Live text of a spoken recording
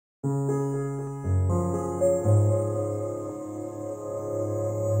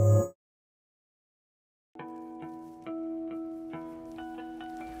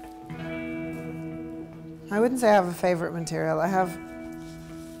wouldn't say I have a favourite material. I have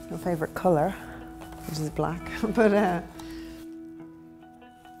a favourite colour, which is black. But the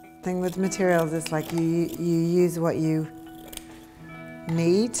thing with materials is like you use what you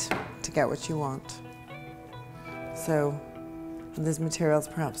need to get what you want. So there's materials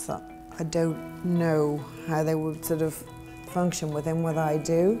perhaps that I don't know how they would sort of function within what I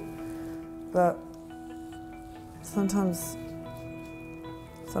do, but sometimes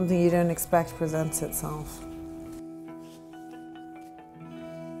something you don't expect presents itself.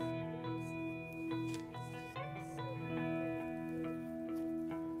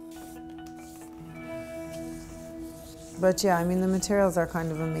 But yeah, I mean, the materials are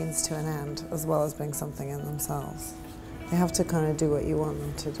kind of a means to an end, as well as being something in themselves. They have to kind of do what you want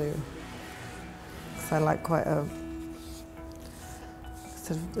them to do. Because I like quite a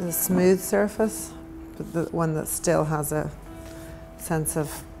sort of a smooth surface, but the one that still has a sense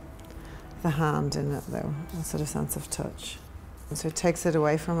of the hand in it, though, a sort of sense of touch. And so it takes it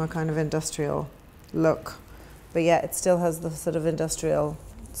away from a kind of industrial look, but yet it still has the sort of industrial,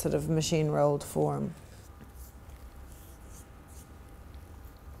 sort of machine-rolled form.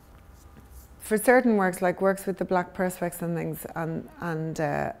 For certain works, like works with the black perspex and things,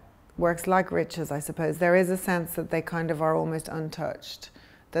 and works like Rich's, I suppose, there is a sense that they kind of are almost untouched,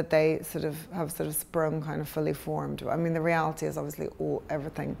 that they sort of have sprung kind of fully formed. I mean, the reality is obviously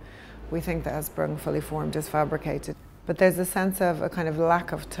everything we think that has sprung fully formed is fabricated. But there's a sense of a kind of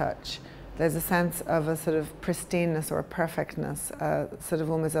lack of touch. There's a sense of a sort of pristineness or perfectness, sort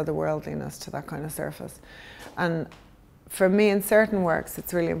of almost otherworldliness to that kind of surface. And for me, in certain works,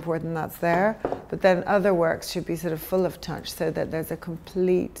 it's really important that's there, but then other works should be sort of full of touch so that there's a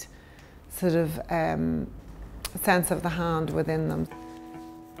complete sort of sense of the hand within them.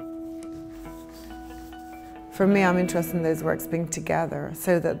 For me, I'm interested in those works being together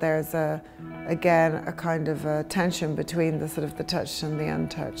so that there's again, a kind of a tension between the sort of the touched and the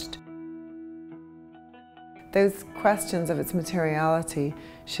untouched. Those questions of its materiality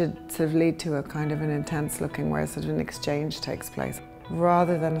should sort of lead to a kind of an intense looking where sort of an exchange takes place.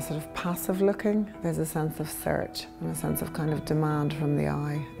 Rather than a sort of passive looking, there's a sense of search and a sense of kind of demand from the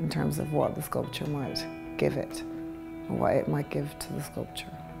eye in terms of what the sculpture might give it or what it might give to the sculpture.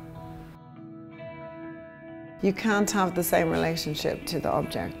 You can't have the same relationship to the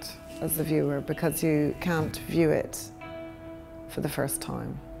object as the viewer because you can't view it for the first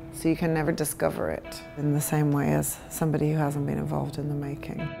time. So you can never discover it in the same way as somebody who hasn't been involved in the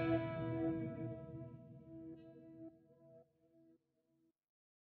making.